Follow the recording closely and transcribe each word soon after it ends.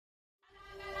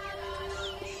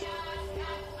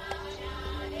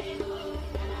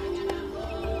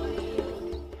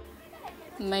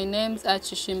My name's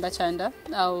Chishimba Chanda.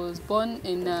 I was born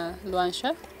in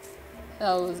Luansha.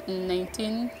 I was in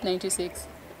 1996.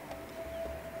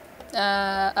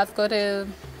 I've got a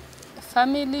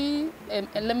family,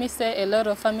 let me say a lot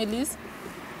of families.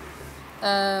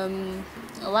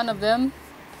 One of them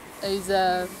is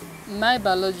my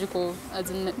biological,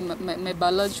 as in my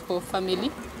biological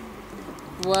family,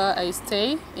 where I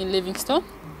stay in Livingstone.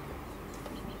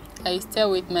 I stay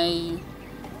with my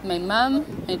mom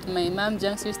and my mom's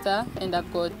young sister, and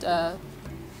I've got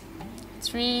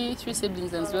three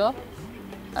siblings as well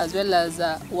as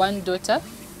one daughter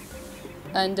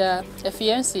and a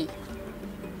fiancé.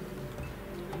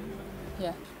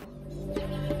 Yeah.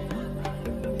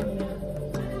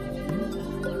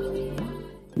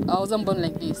 I wasn't born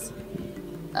like this.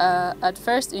 At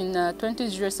first, in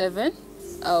 2007,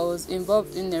 I was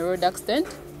involved in a road accident.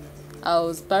 I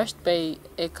was bashed by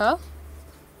a car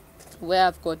where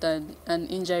I've got an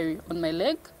injury on my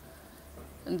leg.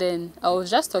 And then I was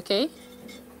just okay.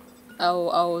 I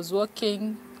was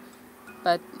walking,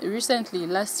 but recently,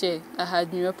 last year, I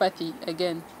had neuropathy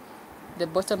again. The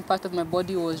bottom part of my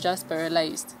body was just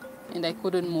paralyzed and I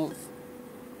couldn't move.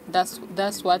 That's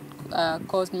what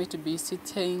caused me to be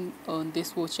sitting on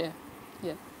this wheelchair.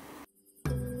 Yeah.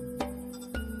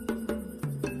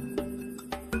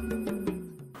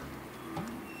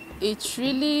 It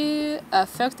really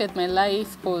affected my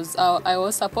life because I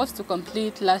was supposed to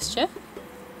complete last year.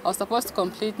 I was supposed to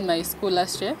complete my school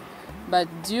last year, but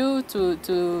due to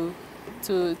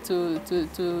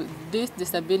this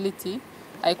disability,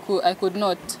 I could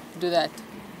not do that.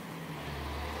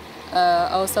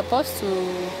 I was supposed to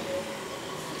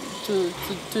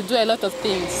do a lot of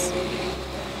things,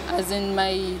 as in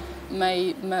my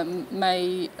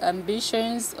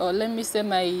ambitions, or let me say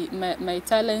my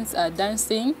talents are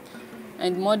dancing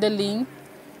and modeling,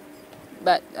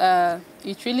 but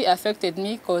it really affected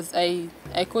me because I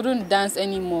couldn't dance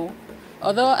anymore.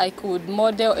 Although I could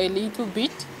model a little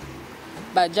bit,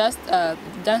 but just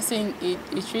dancing, it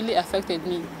really affected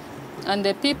me. And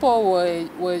the people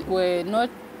were not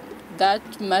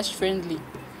that much friendly.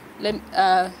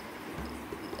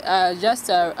 Just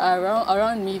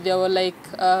around me, they were like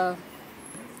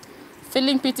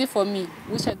feeling pity for me,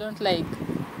 which I don't like.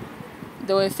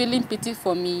 They were feeling pity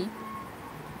for me.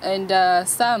 And I'll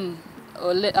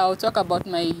talk about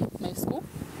my school.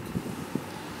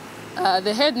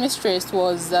 The headmistress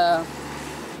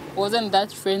wasn't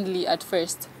that friendly at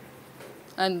first,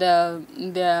 and there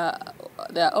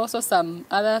are also some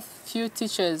other few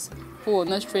teachers who were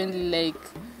not friendly. Like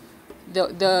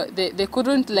they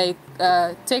couldn't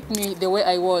take me the way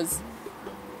I was,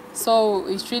 so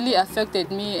it really affected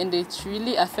me, and it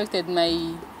really affected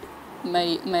my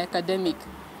academic.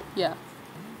 Yeah.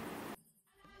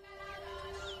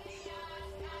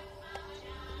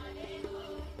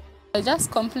 I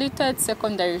just completed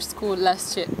secondary school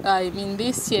last year. I mean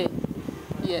this year.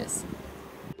 Yes.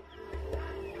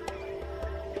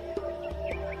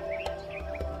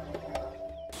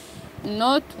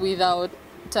 Not without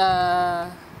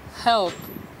help.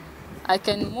 I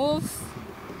can move,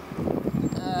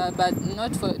 but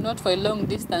not for a long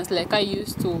distance like I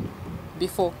used to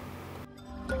before.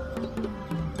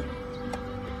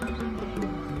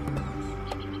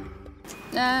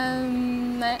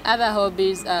 My other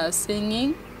hobbies are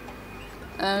singing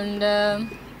and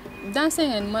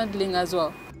dancing and modeling as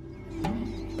well.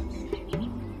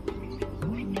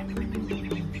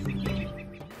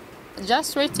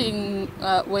 Just waiting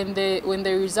when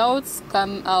the results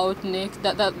come out next.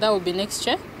 That will be next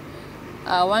year.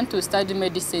 I want to study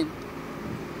medicine.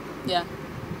 Yeah.